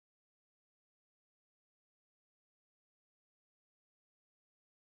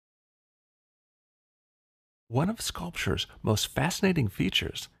One of sculpture's most fascinating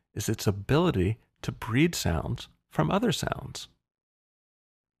features is its ability to breed sounds from other sounds.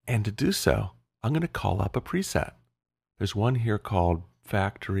 And to do so, I'm going to call up a preset. There's one here called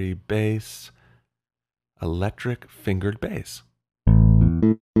Factory Bass, Electric Fingered Bass.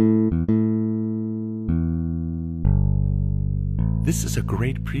 This is a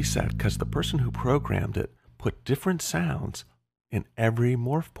great preset because the person who programmed it put different sounds in every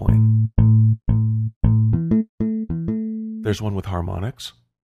morph point. There's one with harmonics.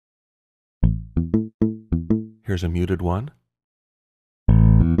 Here's a muted one.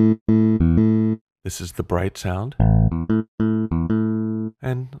 This is the bright sound.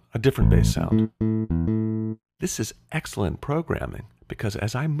 And a different bass sound. This is excellent programming because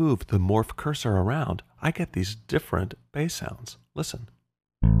as I move the morph cursor around, I get these different bass sounds. Listen.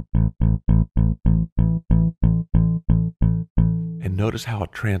 And notice how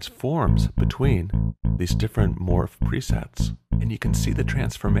it transforms between these different morph presets. And you can see the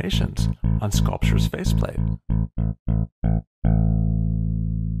transformations on Sculpture's faceplate.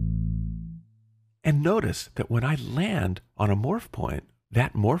 And notice that when I land on a morph point,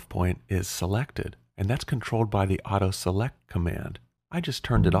 that morph point is selected, and that's controlled by the auto select command. I just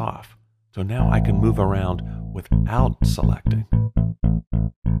turned it off, so now I can move around without selecting.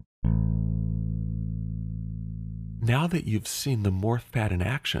 Now that you've seen the morph pad in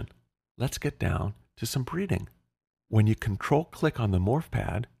action, let's get down to some breeding. When you control-click on the morph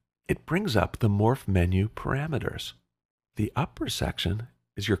pad, it brings up the morph menu parameters. The upper section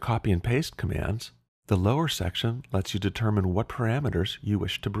is your copy and paste commands. The lower section lets you determine what parameters you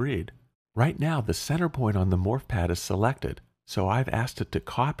wish to breed. Right now, the center point on the morph pad is selected, so I've asked it to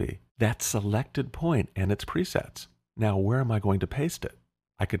copy that selected point and its presets. Now, where am I going to paste it?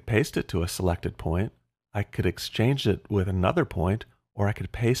 I could paste it to a selected point, I could exchange it with another point, or I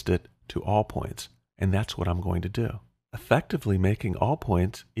could paste it to all points, and that's what I'm going to do, effectively making all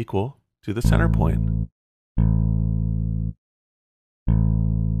points equal to the center point.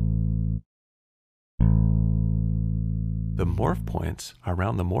 The morph points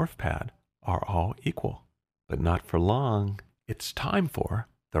around the morph pad are all equal, but not for long. It's time for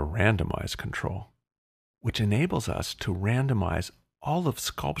the randomize control, which enables us to randomize all of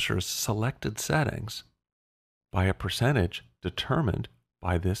Sculpture's selected settings by a percentage determined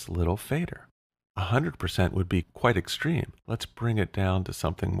by this little fader. 100% would be quite extreme. Let's bring it down to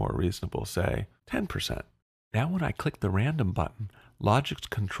something more reasonable, say 10%. Now when I click the random button, Logic's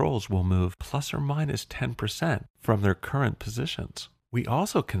controls will move plus or minus 10% from their current positions. We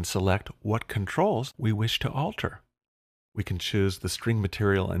also can select what controls we wish to alter. We can choose the string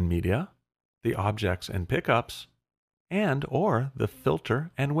material and media, the objects and pickups, and or the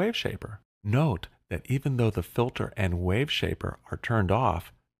filter and wave shaper. Note that even though the filter and wave shaper are turned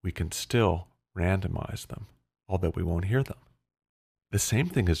off, we can still randomize them, although we won't hear them. The same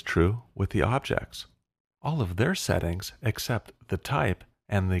thing is true with the objects. All of their settings, except the type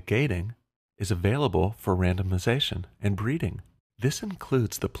and the gating, is available for randomization and breeding. This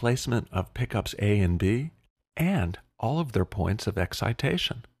includes the placement of pickups A and B and all of their points of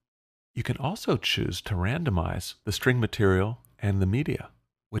excitation. You can also choose to randomize the string material and the media,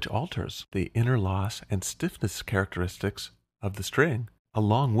 which alters the inner loss and stiffness characteristics of the string,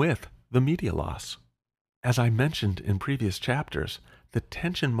 along with the media loss. As I mentioned in previous chapters, the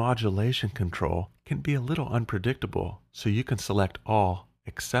tension modulation control can be a little unpredictable, so you can select all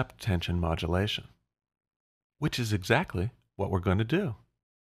except tension modulation, which is exactly what we're going to do.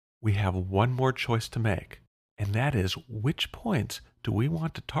 We have one more choice to make, and that is which points do we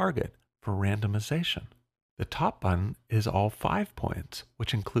want to target for randomization. The top button is all 5 points,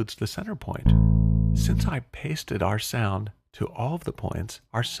 which includes the center point. Since I pasted our sound to all of the points,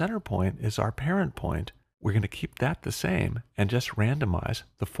 our center point is our parent point. We're going to keep that the same and just randomize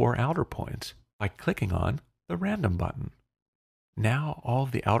the 4 outer points by clicking on the random button. Now all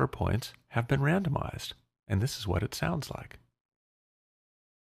of the outer points have been randomized, and this is what it sounds like.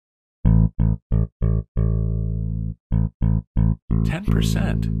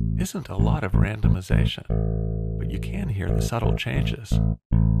 "10% isn't a lot of randomization, but you can hear the subtle changes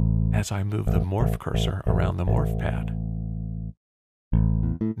as I move the morph cursor around the morph pad.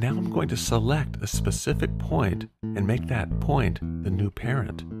 Now I'm going to select a specific point and make that point the new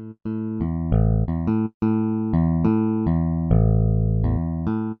parent.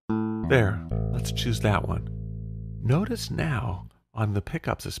 There, let's choose that one. Notice now, on the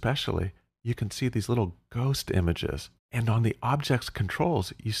pickups especially, you can see these little ghost images, and on the object's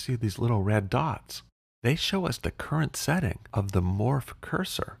controls, you see these little red dots. They show us the current setting of the morph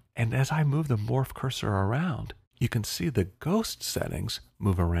cursor, and as I move the morph cursor around, you can see the ghost settings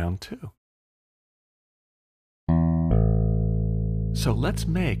move around too. So let's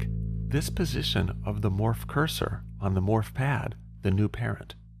make this position of the morph cursor on the morph pad the new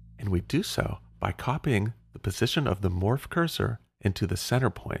parent. And we do so by copying the position of the morph cursor into the center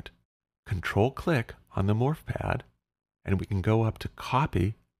point. Control-click on the morph pad, and we can go up to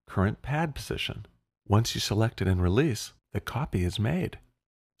Copy Current Pad Position. Once you select it and release, the copy is made.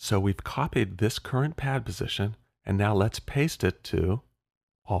 So we've copied this current pad position, and now let's paste it to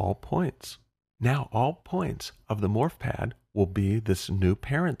all points. Now all points of the morph pad will be this new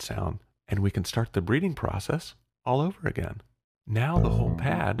parent sound, and we can start the breeding process all over again. Now the whole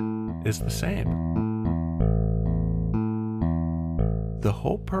pad is the same. The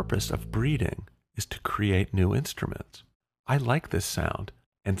whole purpose of breeding is to create new instruments. I like this sound,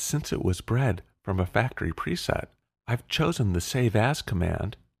 and since it was bred from a factory preset, I've chosen the Save As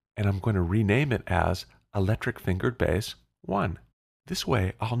command, and I'm going to rename it as Electric Fingered Bass 1. This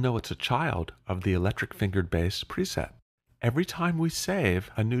way, I'll know it's a child of the Electric Fingered Bass preset. Every time we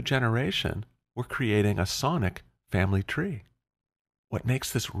save a new generation, we're creating a sonic family tree. What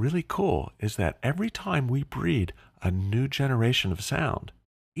makes this really cool is that every time we breed a new generation of sound,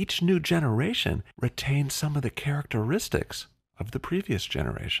 each new generation retains some of the characteristics of the previous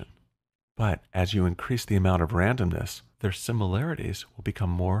generation. But as you increase the amount of randomness, their similarities will become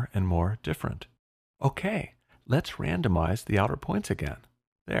more and more different. Okay, let's randomize the outer points again.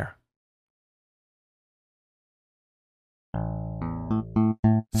 There.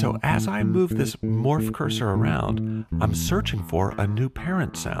 So as I move this morph cursor around, I'm searching for a new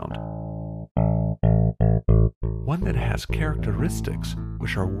parent sound. One that has characteristics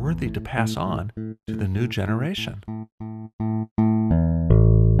which are worthy to pass on to the new generation.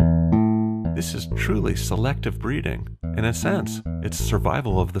 This is truly selective breeding. In a sense, it's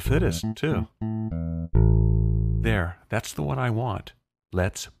survival of the fittest, too. There, that's the one I want.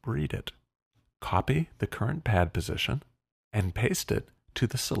 Let's breed it. Copy the current pad position and paste it to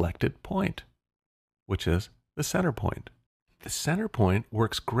the selected point, which is the center point. The center point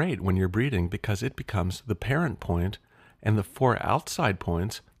works great when you're breeding because it becomes the parent point, and the 4 outside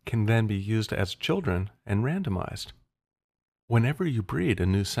points can then be used as children and randomized. Whenever you breed a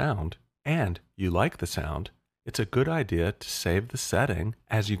new sound, and you like the sound, it's a good idea to save the setting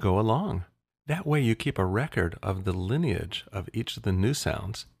as you go along. That way you keep a record of the lineage of each of the new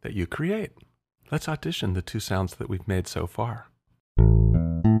sounds that you create. Let's audition the 2 sounds that we've made so far.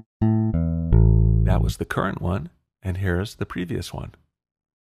 That was the current one, and here's the previous one.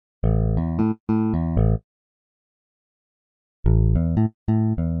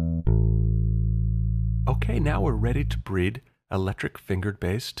 Okay, now we're ready to breed Electric Fingered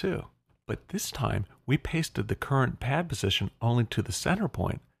Bass 2. But this time, we pasted the current pad position only to the center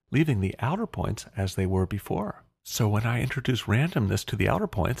point, leaving the outer points as they were before. So when I introduce randomness to the outer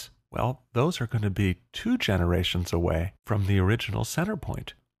points, well, those are going to be 2 generations away from the original center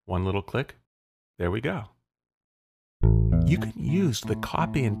point. One little click, there we go. You can use the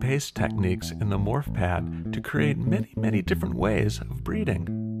copy and paste techniques in the morph pad to create many different ways of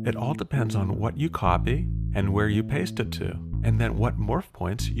breeding. It all depends on what you copy and where you paste it to, and then what morph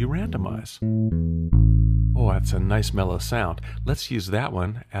points you randomize. Oh, that's a nice mellow sound. Let's use that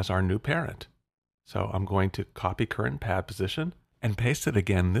one as our new parent. So I'm going to copy current pad position and paste it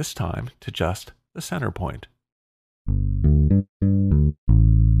again, this time to just the center point.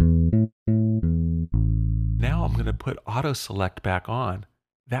 Now I'm going to put auto select back on.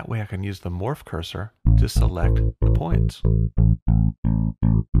 That way I can use the morph cursor to select the points.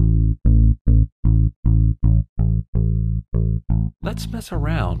 Let's mess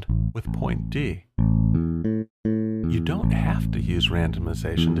around with point D. You don't have to use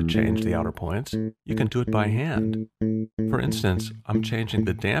randomization to change the outer points. You can do it by hand. For instance, I'm changing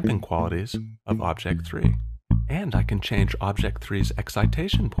the damping qualities of object 3. And I can change object 3's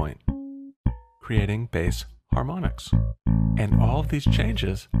excitation point, creating bass harmonics. And all of these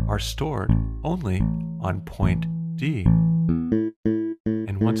changes are stored only on point D.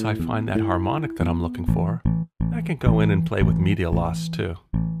 And once I find that harmonic that I'm looking for, I can go in and play with media loss too.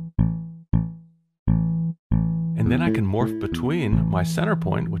 And then I can morph between my center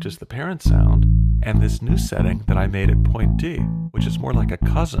point, which is the parent sound, and this new setting that I made at point D, which is more like a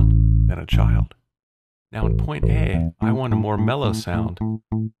cousin than a child. Now in point A, I want a more mellow sound,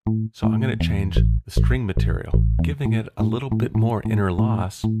 so I'm going to change the string material, giving it a little bit more inner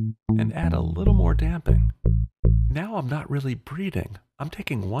loss and add a little more damping. Now I'm not really breeding. I'm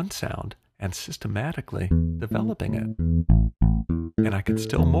taking one sound and systematically developing it. And I can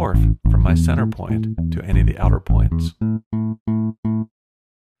still morph from my center point to any of the outer points.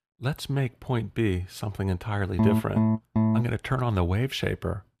 Let's make point B something entirely different. I'm going to turn on the wave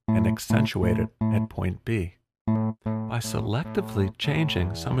shaper and accentuate it at point B. I'm By selectively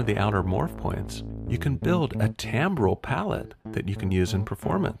changing some of the outer morph points, you can build a timbral palette that you can use in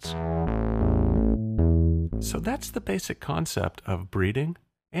performance. So that's the basic concept of breeding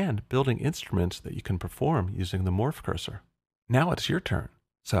and building instruments that you can perform using the morph cursor. Now it's your turn,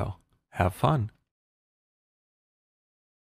 so have fun.